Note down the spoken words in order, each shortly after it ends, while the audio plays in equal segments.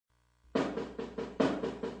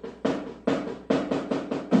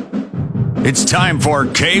It's time for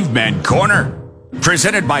Cavemen Corner,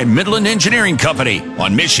 presented by Midland Engineering Company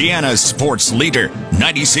on Michiana's sports leader,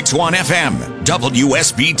 96.1 FM,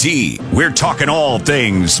 WSBT. We're talking all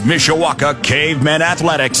things Mishawaka Cavemen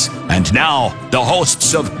Athletics. And now, the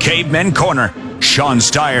hosts of Cavemen Corner, Sean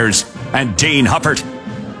Stiers and Dean Huppert.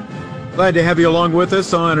 Glad to have you along with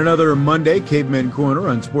us on another Monday, Cavemen Corner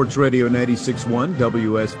on Sports Radio 96.1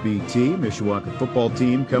 WSBT. Mishawaka football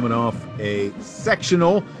team coming off a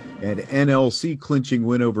sectional and NLC clinching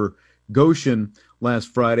win over Goshen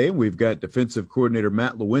last Friday. We've got defensive coordinator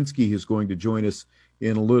Matt Lewinski who's going to join us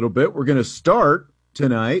in a little bit. We're going to start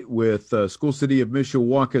tonight with School City of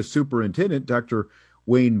Mishawaka Superintendent Dr.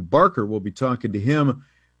 Wayne Barker. We'll be talking to him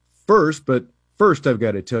first, but first, I've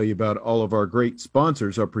got to tell you about all of our great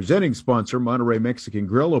sponsors. Our presenting sponsor, Monterey Mexican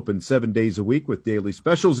Grill, open 7 days a week with daily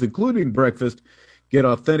specials, including breakfast. Get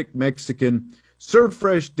authentic Mexican, served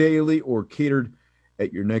fresh daily or catered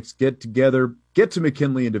at your next get-together. Get to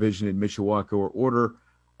McKinley and Division in Mishawaka or order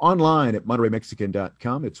online at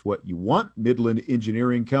MontereyMexican.com. It's what you want. Midland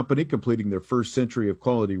Engineering Company, completing their first century of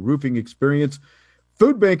quality roofing experience.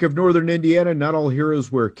 Food Bank of Northern Indiana, not all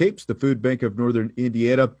heroes wear capes. The Food Bank of Northern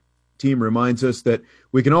Indiana team reminds us that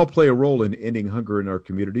we can all play a role in ending hunger in our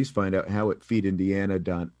communities. Find out how at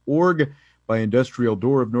feedindiana.org. By Industrial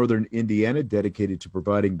Door of Northern Indiana, dedicated to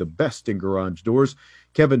providing the best in garage doors.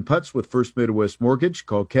 Kevin Putz with First Midwest Mortgage.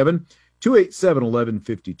 Call Kevin,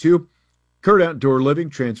 287-1152. Kurt Outdoor Living,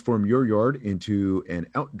 transform your yard into an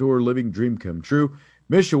outdoor living dream come true.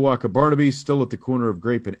 Mishawaka Barnaby, still at the corner of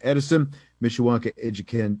Grape and Edison. Mishawaka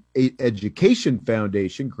Education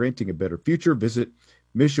Foundation, granting a better future. Visit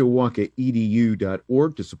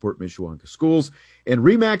MishawakaEDU.org to support Mishawaka schools. And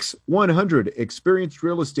RE/MAX 100, experienced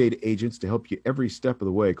real estate agents to help you every step of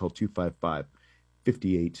the way. Call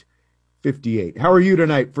 255-5858. How are you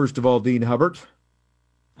tonight, first of all, Dean Huppert?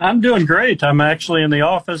 I'm doing great. I'm actually in the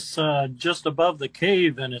office just above the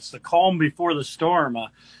cave, and it's the calm before the storm.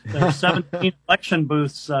 There are 17 election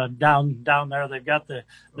booths down there. They've got the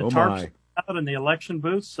tarps out in the election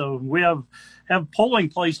booths, so we have polling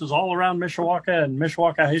places all around Mishawaka and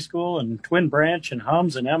Mishawaka High School and Twin Branch and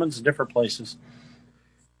Hums and Emmons and different places.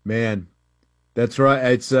 Man, that's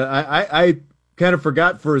right. It's I kind of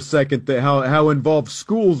forgot for a second that how involved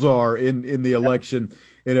schools are in the election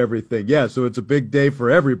and everything. Yeah, so it's a big day for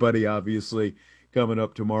everybody, obviously, coming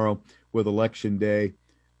up tomorrow with Election Day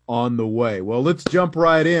on the way. Well, let's jump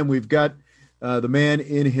right in. We've got the man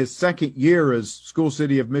in his second year as School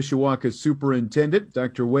City of Mishawaka Superintendent,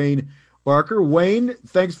 Dr. Wayne Barker. Wayne,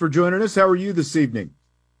 thanks for joining us. How are you this evening?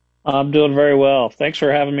 I'm doing very well. Thanks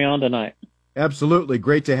for having me on tonight. Absolutely.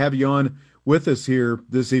 Great to have you on with us here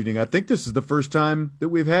this evening. I think this is the first time that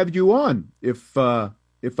we've had you on, if I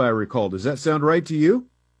recall. Does that sound right to you?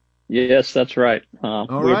 Yes, that's right.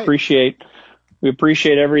 We appreciate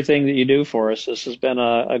everything that you do for us. This has been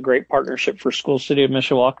a great partnership for School City of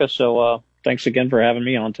Mishawaka, so thanks again for having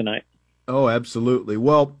me on tonight. Oh, absolutely.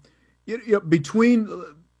 Well, between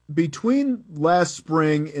last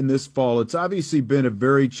spring and this fall, it's obviously been a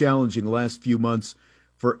very challenging last few months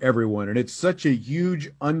for everyone, and it's such a huge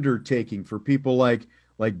undertaking for people like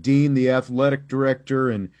Dean, the athletic director,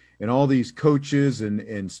 and all these coaches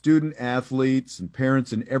and student athletes and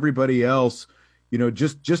parents and everybody else,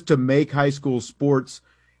 just to make high school sports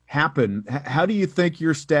happen. How do you think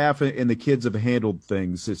your staff and the kids have handled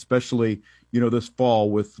things, especially, this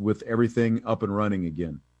fall with everything up and running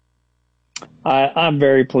again? I'm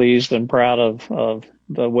very pleased and proud of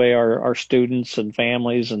the way our students and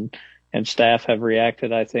families and staff have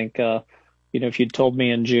reacted. I think, if you'd told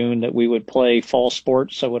me in June that we would play fall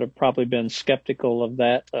sports, I would have probably been skeptical of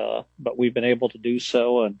that. But we've been able to do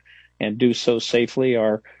so and do so safely.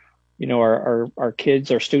 Our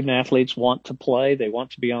kids, our student athletes want to play. They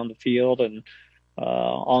want to be on the field and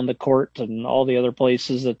on the court and all the other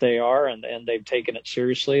places that they are, and they've taken it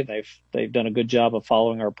seriously. They've done a good job of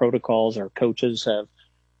following our protocols. Our coaches have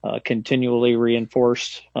continually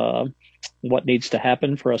reinforced what needs to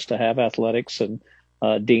happen for us to have athletics, and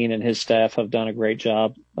Dean and his staff have done a great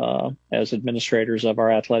job as administrators of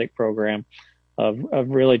our athletic program of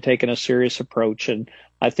really taking a serious approach. And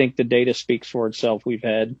I think the data speaks for itself. We've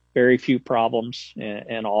had very few problems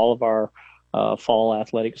in all of our fall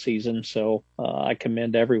athletic season. So I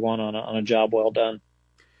commend everyone on a job well done.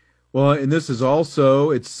 Well, and this is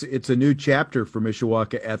also, it's a new chapter for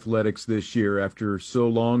Mishawaka athletics this year after so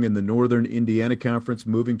long in the Northern Indiana Conference,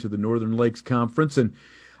 moving to the Northern Lakes Conference. And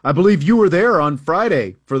I believe you were there on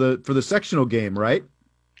Friday for the sectional game, right?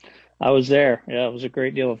 I was there. Yeah, it was a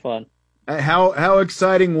great deal of fun. How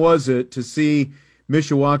exciting was it to see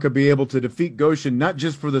Mishawaka be able to defeat Goshen, not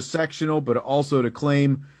just for the sectional, but also to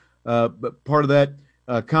claim but part of that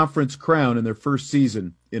conference crown in their first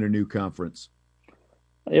season in a new conference.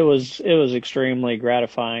 It was extremely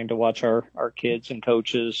gratifying to watch our kids and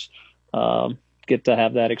coaches get to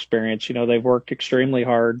have that experience. They've worked extremely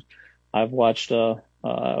hard. I've watched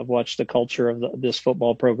the culture of this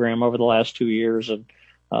football program over the last 2 years, and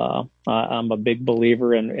I'm a big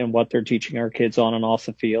believer in what they're teaching our kids on and off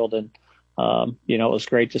the field. And it was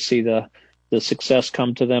great to see the success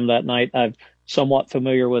come to them that night. I'm somewhat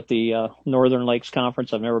familiar with the Northern Lakes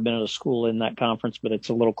Conference. I've never been at a school in that conference, but it's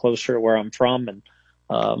a little closer to where I'm from, and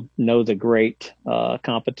know the great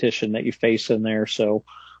competition that you face in there. So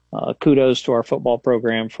kudos to our football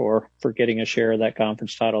program for getting a share of that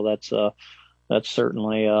conference title. That's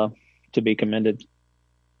certainly to be commended.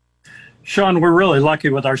 Sean, we're really lucky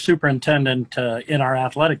with our superintendent in our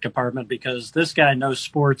athletic department, because this guy knows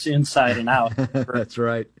sports inside and out. That's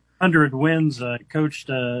right. 100 wins, coached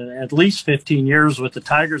at least 15 years with the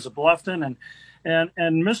Tigers of Bluffton. And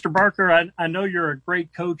Mr. Barker, I know you're a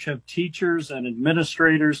great coach of teachers and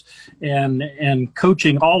administrators and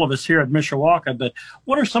coaching all of us here at Mishawaka, but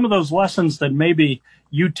what are some of those lessons that maybe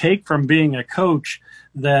you take from being a coach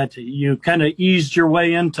that you kind of eased your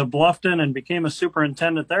way into Bluffton and became a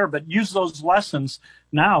superintendent there, but use those lessons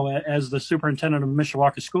now as the superintendent of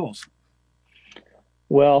Mishawaka schools?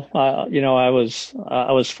 Well, I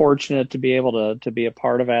was fortunate to be able to be a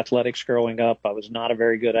part of athletics growing up. I was not a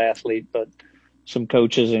very good athlete, but some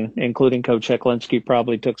coaches, including Coach Lewinski,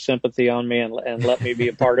 probably took sympathy on me and let me be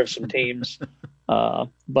a part of some teams.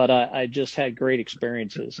 But I just had great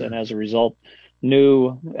experiences, and as a result,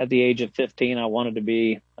 knew at the age of 15 I wanted to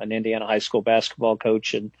be an Indiana high school basketball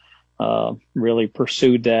coach, and really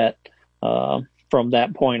pursued that from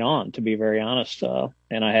that point on, to be very honest.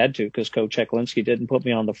 And I had to, because Coach Lewinski didn't put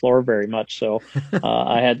me on the floor very much. So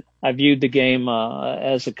I viewed the game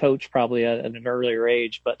as a coach probably at an earlier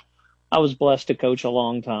age, but I was blessed to coach a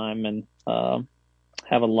long time and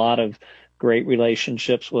have a lot of great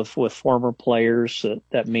relationships with former players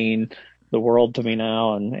that mean the world to me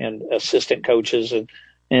now, and assistant coaches.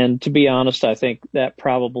 And to be honest, I think that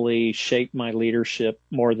probably shaped my leadership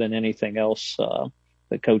more than anything else.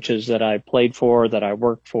 The coaches that I played for, that I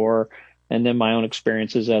worked for, and then my own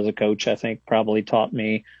experiences as a coach, I think probably taught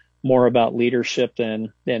me more about leadership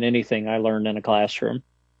than anything I learned in a classroom.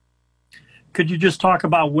 Could you just talk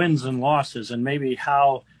about wins and losses, and maybe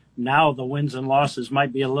how now the wins and losses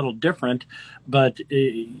might be a little different, but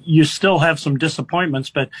you still have some disappointments?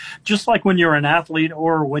 But just like when you're an athlete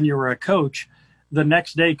or when you're a coach, the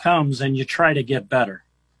next day comes and you try to get better.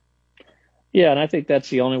 Yeah, and I think that's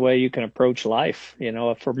the only way you can approach life.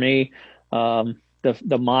 For me,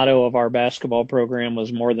 the motto of our basketball program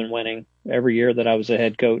was more than winning every year that I was a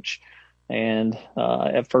head coach. And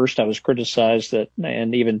at first I was criticized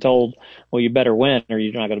and even told, well, you better win or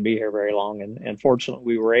you're not going to be here very long. And fortunately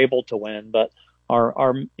we were able to win. But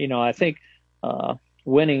I think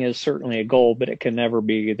winning is certainly a goal, but it can never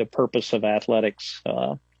be the purpose of athletics.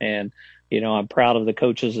 And I'm proud of the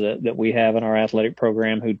coaches that we have in our athletic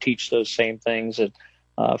program who teach those same things. And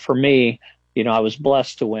for me, I was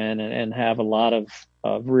blessed to win and have a lot of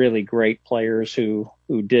really great players who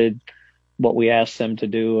did what we asked them to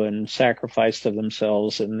do and sacrificed of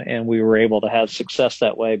themselves, and we were able to have success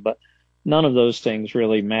that way. But none of those things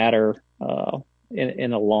really matter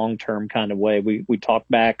in a long-term kind of way. We talk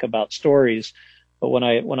back about stories, but when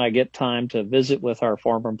I get time to visit with our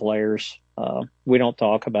former players, we don't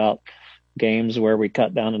talk about games where we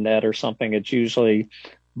cut down a net or something. It's usually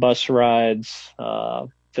bus rides,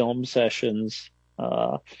 film sessions,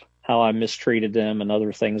 how I mistreated them, and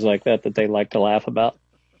other things like that they like to laugh about.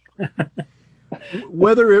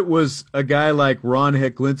 Whether it was a guy like Ron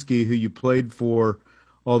Heklinski, who you played for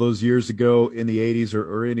all those years ago in the 80s,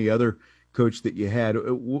 or any other coach that you had,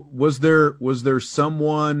 was there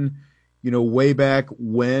someone, way back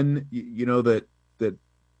when,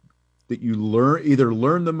 that you either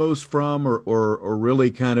learned the most from or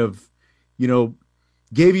really kind of,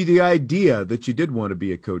 gave you the idea that you did want to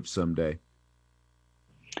be a coach someday?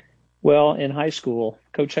 Well, in high school,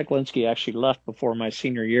 Coach Lewinski actually left before my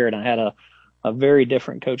senior year, and I had a very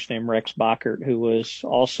different coach named Rex Bockert, who was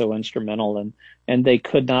also instrumental, and they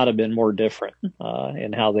could not have been more different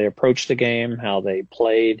in how they approached the game, how they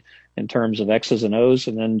played in terms of X's and O's,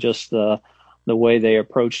 and then just the way they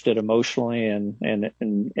approached it emotionally and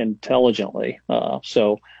intelligently.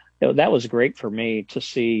 So that was great for me to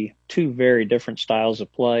see two very different styles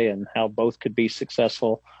of play and how both could be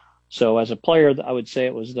successful. So as a player, I would say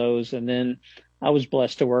it was those. And then I was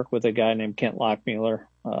blessed to work with a guy named Kent Lockmuller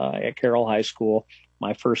at Carroll High School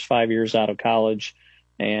my first 5 years out of college.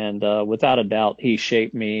 And without a doubt, he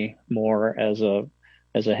shaped me more as a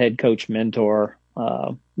as a head coach mentor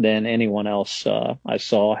than anyone else. I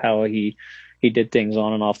saw how he did things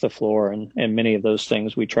on and off the floor, and many of those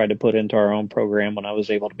things we tried to put into our own program when I was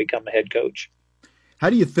able to become a head coach. How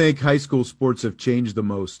do you think high school sports have changed the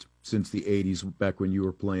most since the 80s, back when you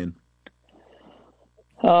were playing?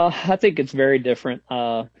 I think it's very different.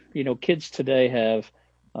 Kids today have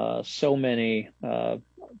so many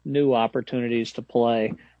new opportunities to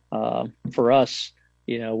play. For us,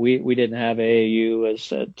 we didn't have AAU as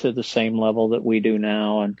to the same level that we do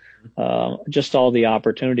now, and just all the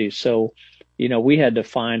opportunities. So, we had to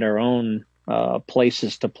find our own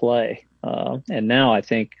places to play. And now I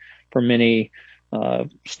think for many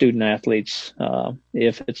student athletes,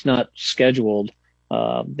 if it's not scheduled,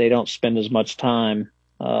 they don't spend as much time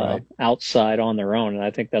outside on their own. And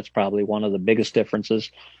I think that's probably one of the biggest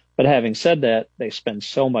differences. But having said that, they spend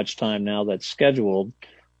so much time now that's scheduled.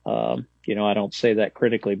 I don't say that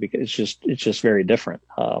critically, because it's just very different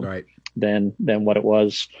than what it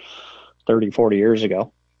was 30, 40 years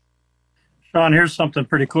ago. Sean, here's something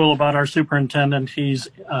pretty cool about our superintendent. He's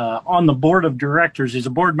on the board of directors. He's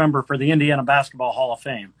a board member for the Indiana Basketball Hall of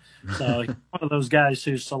Fame. So he's one of those guys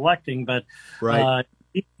who's selecting, but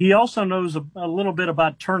he also knows a little bit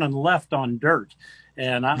about turning left on dirt.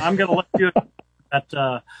 And I'm going to let you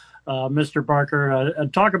Mr. Barker,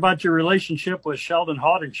 talk about your relationship with Sheldon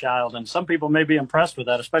Haudenchild. And some people may be impressed with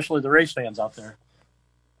that, especially the race fans out there.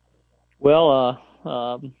 Well,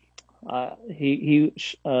 Sheldon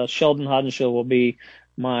Haudenchild will be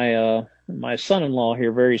my son-in-law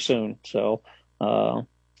here very soon. So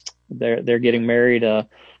they're getting married.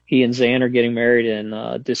 He and Zan are getting married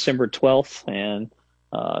in December 12th, and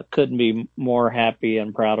couldn't be more happy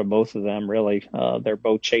and proud of both of them. Really, they're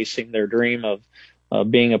both chasing their dream of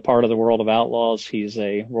being a part of the World of Outlaws. He's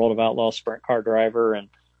a World of Outlaws sprint car driver, and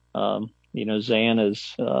Zan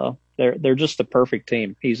is. They're just the perfect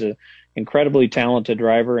team. He's an incredibly talented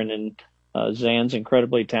driver, and then Zan's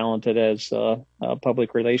incredibly talented as a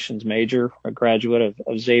public relations major, a graduate of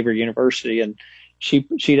Xavier University, and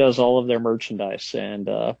she does all of their merchandise, and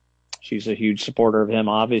she's a huge supporter of him,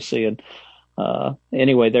 obviously. And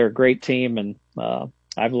anyway, they're a great team, and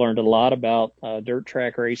I've learned a lot about dirt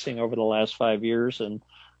track racing over the last 5 years, and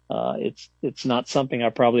it's not something I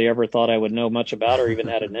probably ever thought I would know much about or even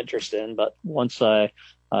had an interest in. But once I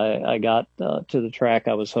got to the track,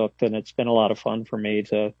 I was hooked, and it's been a lot of fun for me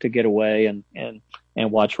to get away and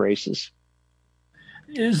watch races.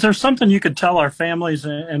 Is there something you could tell our families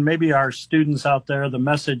and maybe our students out there, the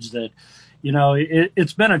message that,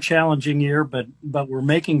 it's been a challenging year, but we're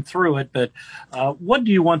making through it. But what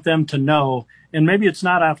do you want them to know? And maybe it's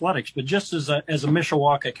not athletics, but just as a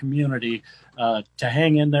Mishawaka community, to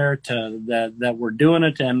hang in there, that we're doing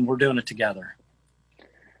it and we're doing it together.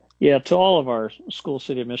 Yeah, to all of our School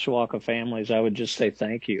City of Mishawaka families, I would just say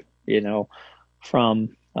thank you.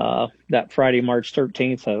 From that Friday, March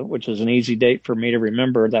 13th, which is an easy date for me to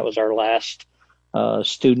remember. That was our last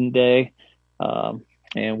student day.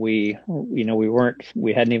 And we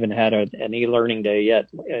hadn't even had an e-learning day yet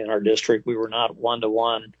in our district. We were not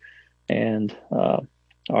one-to-one, and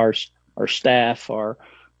our staff, our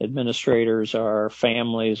administrators, our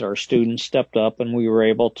families, our students stepped up, and we were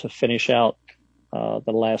able to finish out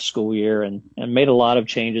the last school year and made a lot of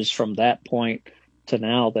changes from that point to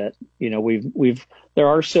now. That there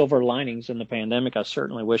are silver linings in the pandemic. I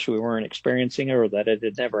certainly wish we weren't experiencing it, or that it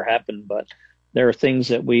had never happened, but there are things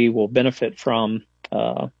that we will benefit from,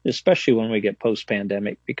 especially when we get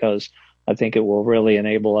post-pandemic, because I think it will really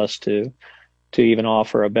enable us to even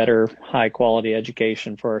offer a better high-quality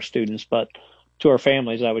education for our students. But to our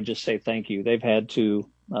families, I would just say thank you. They've had to,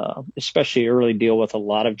 especially early, deal with a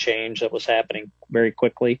lot of change that was happening very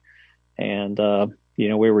quickly. And,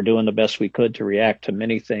 we were doing the best we could to react to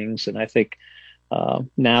many things. And I think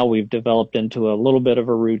now we've developed into a little bit of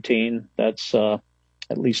a routine that's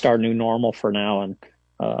at least our new normal for now, and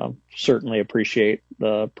certainly appreciate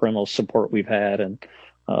the parental support we've had and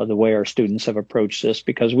the way our students have approached this,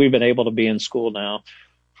 because we've been able to be in school now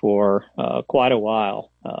for quite a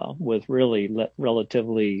while with really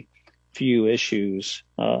relatively few issues.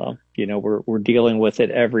 We're dealing with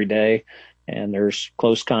it every day, and there's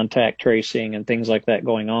close contact tracing and things like that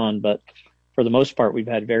going on. But for the most part, we've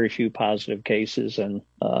had very few positive cases, and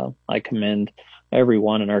I commend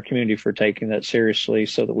everyone in our community for taking that seriously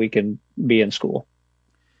so that we can be in school.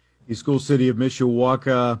 The School City of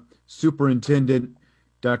Mishawaka Superintendent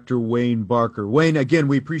Dr. Wayne Barker. Wayne, again,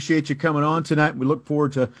 we appreciate you coming on tonight. We look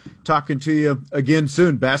forward to talking to you again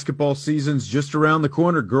soon. Basketball season's just around the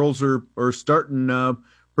corner. Girls are starting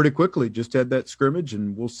pretty quickly. Just had that scrimmage,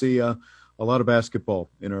 and we'll see a lot of basketball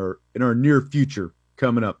in our near future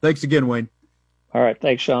coming up. Thanks again, Wayne. All right.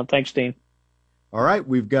 Thanks, Sean. Thanks, Dean. All right,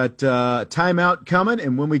 we've got timeout coming,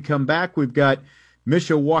 and when we come back, we've got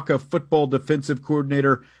Mishawaka football defensive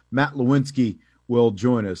coordinator Matt Lewinski will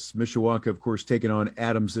join us. Mishawaka, of course, taking on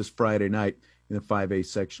Adams this Friday night in the 5A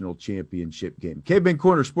sectional championship game. Cavemen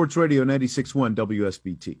Corner, Sports Radio 96.1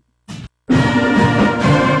 WSBT.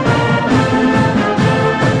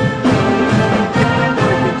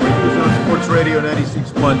 Sports Radio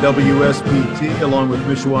 96.1 WSBT, along with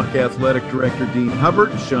Mishawaka Athletic Director Dean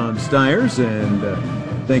Huppert, Sean Stiers, and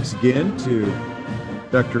thanks again to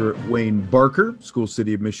Dr. Wayne Barker, School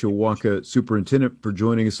City of Mishawaka Superintendent, for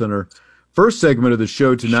joining us on our first segment of the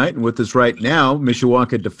show tonight. And with us right now,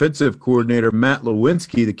 Mishawaka Defensive Coordinator Matt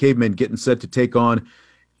Lewinski, the Cavemen getting set to take on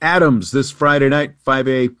Adams this Friday night,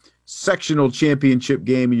 5A sectional championship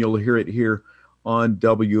game, and you'll hear it here on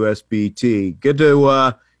WSBT. Good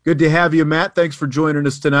to have you, Matt. Thanks for joining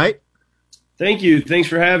us tonight. Thank you. Thanks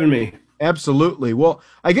for having me. Absolutely. Well,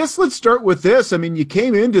 I guess let's start with this. I mean, you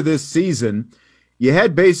came into this season, you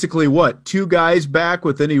had basically, two guys back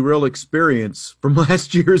with any real experience from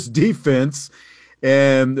last year's defense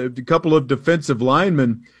and a couple of defensive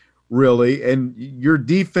linemen, really, and your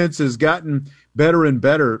defense has gotten better and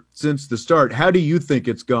better since the start. How do you think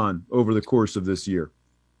it's gone over the course of this year?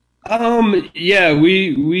 Yeah,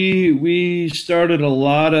 we started a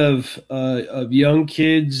lot of young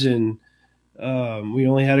kids, and we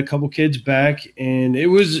only had a couple kids back, and it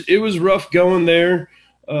was rough going there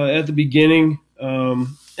at the beginning.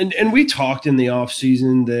 And we talked in the off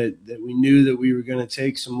season that we knew that we were going to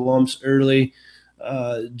take some lumps early,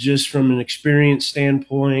 just from an experience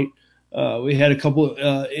standpoint. We had a couple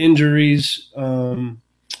injuries, and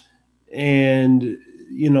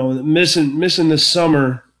missing the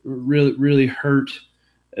summer really hurt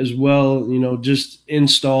as well, just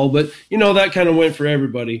install, but that kind of went for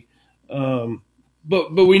everybody.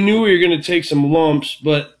 But we knew we were going to take some lumps,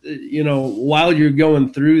 but while you're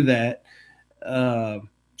going through that,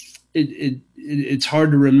 it's hard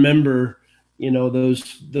to remember,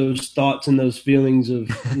 those thoughts and those feelings of,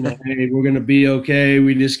 hey, we're going to be okay.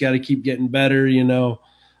 We just got to keep getting better,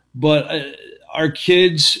 but our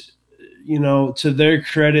kids, to their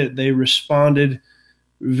credit, they responded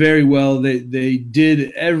very well. They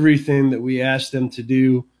did everything that we asked them to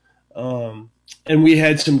do. And we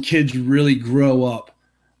had some kids really grow up.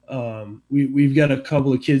 We've got a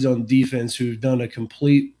couple of kids on defense who've done a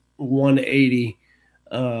complete 180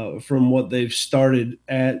 from what they've started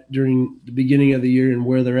at during the beginning of the year and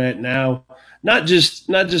where they're at now. Not just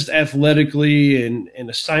athletically and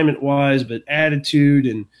assignment wise, but attitude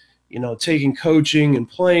and, taking coaching and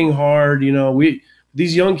playing hard.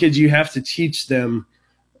 These young kids, you have to teach them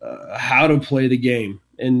how to play the game,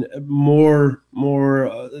 and more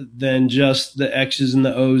than just the X's and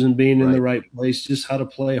the O's and being in the right place, just how to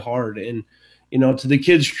play hard. And, to the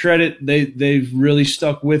kids' credit, they've really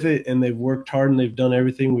stuck with it, and they've worked hard, and they've done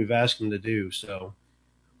everything we've asked them to do. So,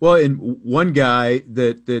 well, and one guy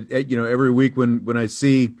that every week when I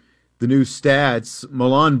see the new stats,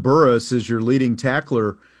 Milan Burris is your leading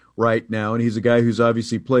tackler right now, and he's a guy who's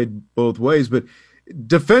obviously played both ways, but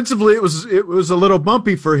defensively, it was a little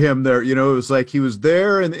bumpy for him there. It was like he was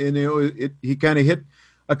there, and he kind of hit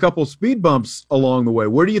a couple speed bumps along the way.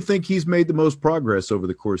 Where do you think he's made the most progress over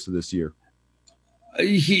the course of this year?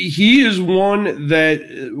 He is one of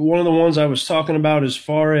the ones I was talking about as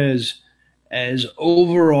far as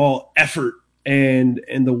overall effort and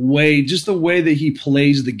the way that he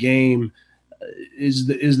plays the game is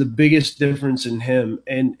the biggest difference in him.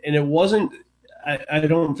 And it wasn't. I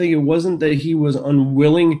don't think it wasn't that he was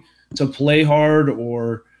unwilling to play hard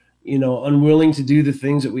or, unwilling to do the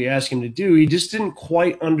things that we asked him to do. He just didn't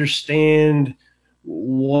quite understand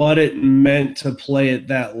what it meant to play at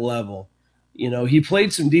that level. He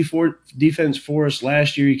played some defense for us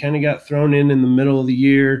last year. He kind of got thrown in the middle of the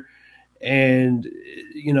year and,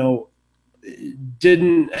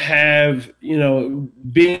 didn't have,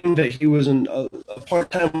 being that he was a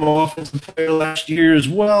part-time offensive player last year as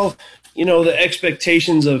well, the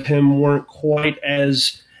expectations of him weren't quite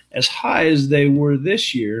as high as they were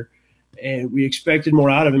this year. And we expected more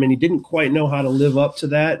out of him, and he didn't quite know how to live up to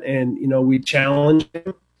that. And, we challenged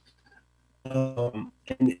him.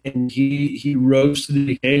 And he rose to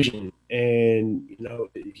the occasion, and,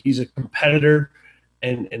 he's a competitor.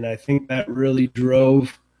 And I think that really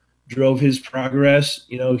drove his progress.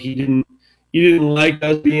 He didn't like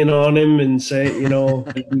us being on him and say,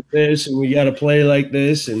 do this and we got to play like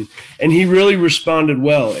this. And he really responded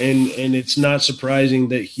well. And it's not surprising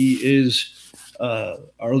that he is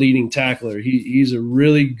our leading tackler. He's a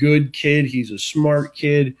really good kid. He's a smart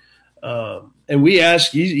kid. And and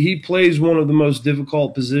he plays one of the most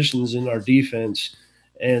difficult positions in our defense.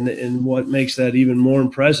 And what makes that even more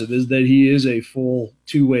impressive is that he is a full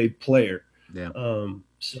two-way player. Yeah.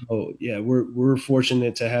 So yeah, we're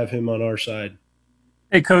fortunate to have him on our side.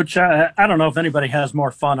 Hey, Coach, I don't know if anybody has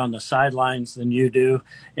more fun on the sidelines than you do.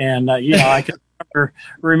 And, I can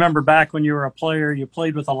remember back when you were a player, you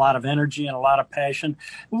played with a lot of energy and a lot of passion.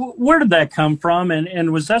 Where did that come from?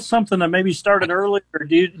 And was that something that maybe started early, or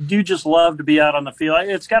do you just love to be out on the field?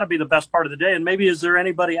 It's got to be the best part of the day. And maybe is there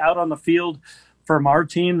anybody out on the field from our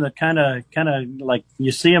team that kind of like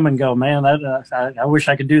you see them and go, man, I wish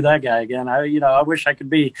I could do that guy again. I wish I could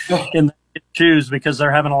be in the shoes because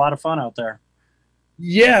they're having a lot of fun out there.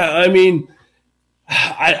 Yeah, I mean,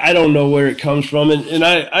 I don't know where it comes from, and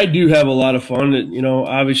I do have a lot of fun.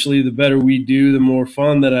 Obviously, the better we do, the more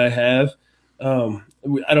fun that I have.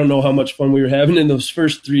 I don't know how much fun we were having in those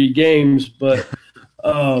first 3 games, but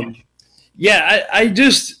yeah,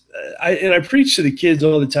 I preach to the kids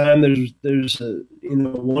all the time. There's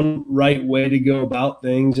one right way to go about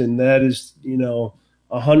things, and that is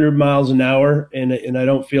 100 miles an hour, and I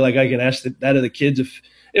don't feel like I can ask that of the kids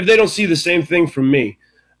if they don't see the same thing from me.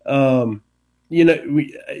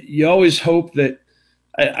 You always hope that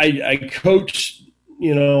I coach,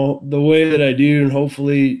 the way that I do, and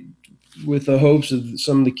hopefully with the hopes of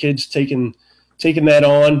some of the kids taking that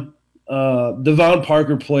on. Devon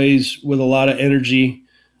Parker plays with a lot of energy.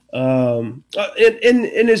 And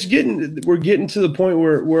we're getting to the point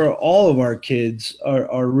where all of our kids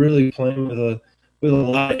are really playing with a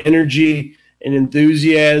lot of energy and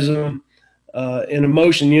enthusiasm. And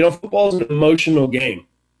emotion. Football is an emotional game,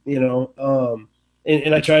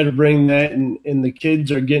 and I try to bring that, and the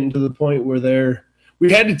kids are getting to the point where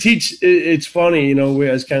we've had to teach. It's funny,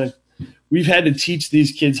 we've had to teach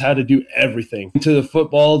these kids how to do everything, to the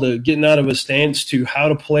football, to getting out of a stance, to how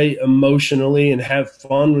to play emotionally and have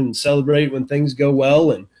fun and celebrate when things go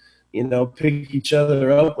well, and pick each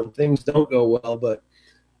other up when things don't go well. But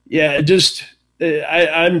yeah,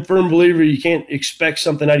 I'm a firm believer you can't expect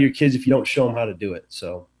something out of your kids if you don't show them how to do it.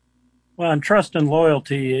 So, well, and trust and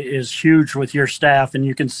loyalty is huge with your staff, and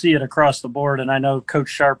you can see it across the board. And I know Coach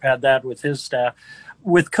Sharp had that with his staff.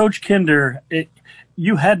 With Coach Kinder,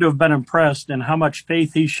 you had to have been impressed in how much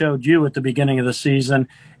faith he showed you at the beginning of the season,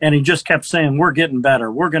 and he just kept saying, "We're getting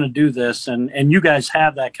better. We're going to do this," and you guys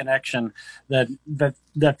have that connection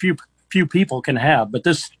that few people can have, but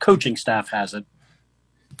this coaching staff has it.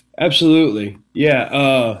 Absolutely.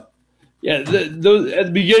 Yeah. At the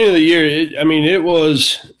beginning of the year, it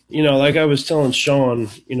was, like I was telling Sean,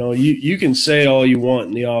 you can say all you want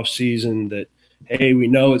in the off season that, hey, we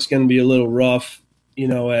know it's going to be a little rough,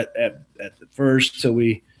 at the first till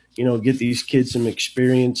we, get these kids some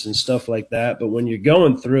experience and stuff like that. But when you're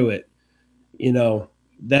going through it,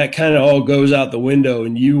 that kind of all goes out the window,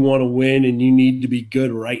 and you want to win and you need to be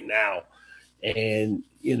good right now. And,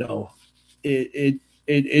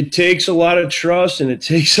 it takes a lot of trust, and it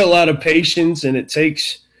takes a lot of patience, and it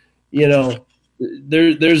takes,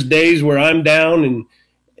 there's days where I'm down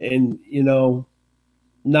and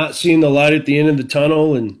not seeing the light at the end of the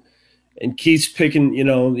tunnel, and Keith's picking,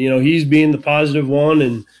 he's being the positive one,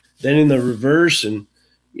 and then in the reverse, and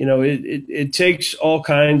it takes all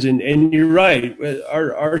kinds, and you're right.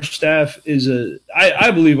 Our staff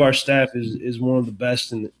I believe our staff is one of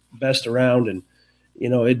the best around, and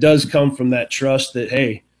it does come from that trust that,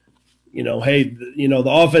 the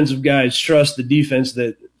offensive guys trust the defense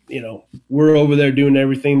that, we're over there doing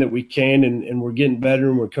everything that we can, and we're getting better,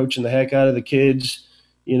 and we're coaching the heck out of the kids,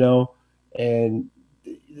 and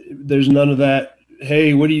there's none of that,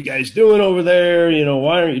 hey, what are you guys doing over there?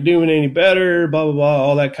 Why aren't you doing any better? Blah, blah, blah,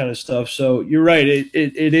 all that kind of stuff. So you're right.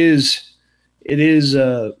 It is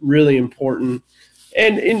really important.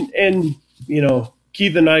 And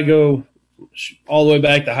Keith and I go all the way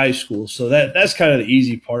back to high school. So that's kind of the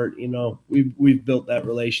easy part. We've built that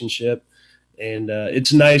relationship, and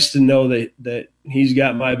it's nice to know that he's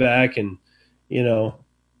got my back, and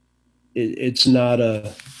it's not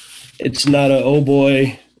a oh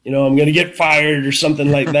boy, I'm going to get fired or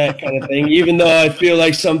something like that kind of thing. Even though I feel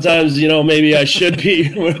like sometimes maybe I should be.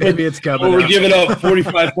 Maybe it's coming. We're giving up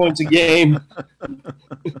 45 points a game.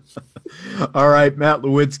 All right, Matt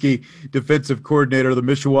Lewinski, defensive coordinator of the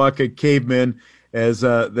Mishawaka Cavemen, as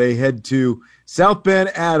they head to South Bend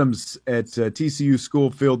Adams at TCU School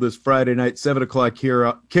Field this Friday night, 7 o'clock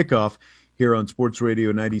kickoff here on Sports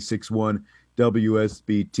Radio 96.1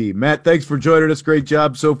 WSBT. Matt, thanks for joining us. Great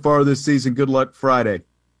job so far this season. Good luck Friday.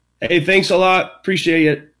 Hey, thanks a lot. Appreciate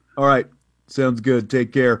it. All right. Sounds good.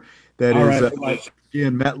 Take care. That is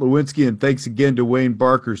again, Matt Lewinski, and thanks again to Wayne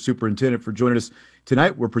Barker, Superintendent, for joining us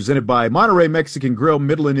Tonight, we're presented by Monterey Mexican Grill,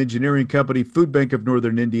 Midland Engineering Company, Food Bank of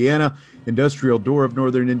Northern Indiana, Industrial Door of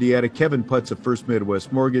Northern Indiana, Kevin Putz of First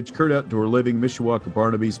Midwest Mortgage, Kurt Outdoor Living, Mishawaka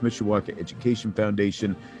Barnaby's, Mishawaka Education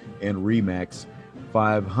Foundation, and RE/MAX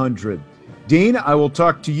 500. Dean, I will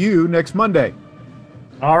talk to you next Monday.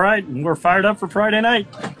 All right, we're fired up for Friday night.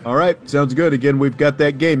 All right, sounds good. Again, we've got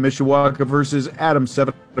that game, Mishawaka versus Adams,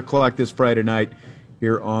 7 o'clock this Friday night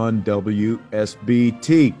here on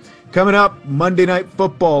WSBT. Coming up, Monday Night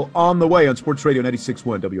Football on the way on Sports Radio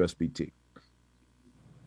 96.1 WSBT.